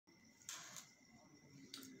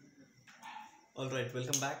Alright,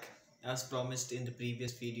 welcome back. As promised in the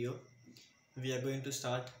previous video, we are going to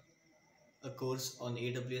start a course on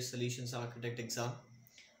AWS Solutions Architect exam.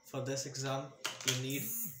 For this exam, you need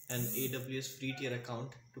an AWS free tier account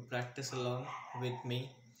to practice along with me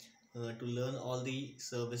to learn all the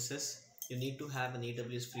services. You need to have an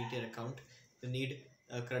AWS free tier account. You need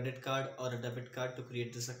a credit card or a debit card to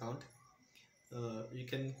create this account. You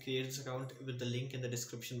can create this account with the link in the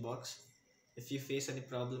description box. If you face any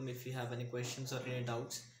problem, if you have any questions or any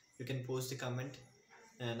doubts, you can post the comment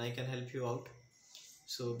and I can help you out.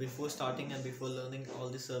 So before starting and before learning all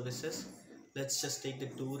the services, let's just take the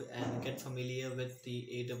tour and get familiar with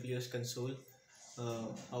the AWS console.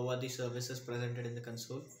 How are the services presented in the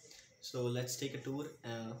console? So let's take a tour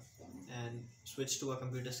and switch to a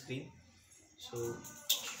computer screen.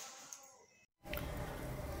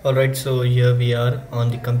 Alright, so here we are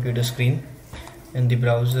on the computer screen. In the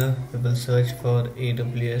browser, we will search for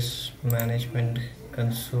AWS Management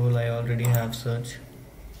Console. I already have searched.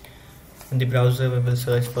 In the browser, we will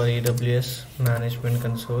search for AWS Management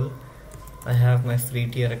Console. I have my free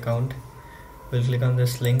tier account. We'll click on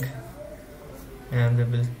this link and we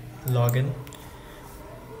will log in.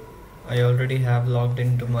 I already have logged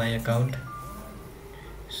into my account.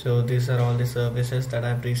 So these are all the services that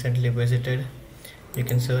I've recently visited. You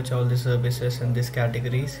can search all the services in these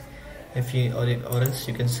categories. If you or else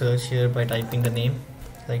you can search here by typing the name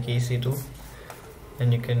like EC2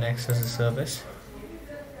 and you can access the service.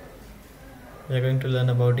 We are going to learn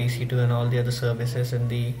about EC2 and all the other services in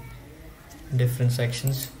the different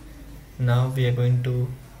sections. Now we are going to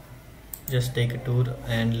just take a tour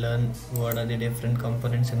and learn what are the different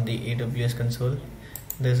components in the AWS console.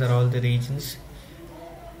 These are all the regions.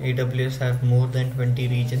 AWS have more than 20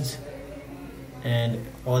 regions and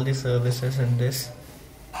all the services in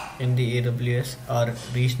the AWS are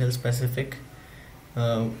regional specific.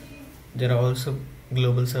 There are also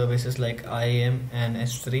global services like IAM and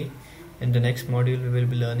S3. In the next module we will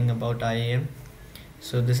be learning about IAM.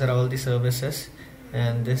 So these are all the services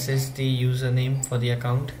and this is the username for the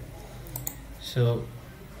account. So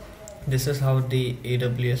this is how the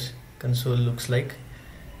AWS console looks like.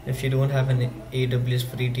 If you don't have an AWS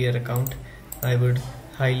free tier account, I would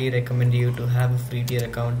highly recommend you to have a free tier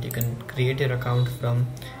account. You can create your account from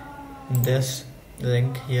this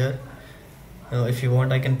link here. If you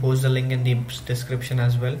want, I can post the link in the description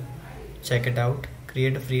as well. Check it out.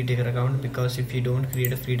 Create a free tier account, because if you don't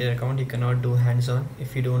create a free tier account, you cannot do hands-on.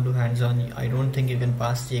 If you don't do hands-on, I don't think you can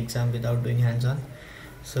pass the exam without doing hands-on.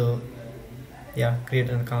 So yeah, create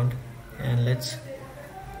an account and let's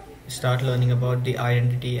start learning about the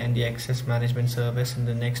identity and the access management service in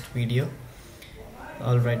the next video.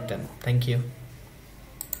 Alright then, thank you.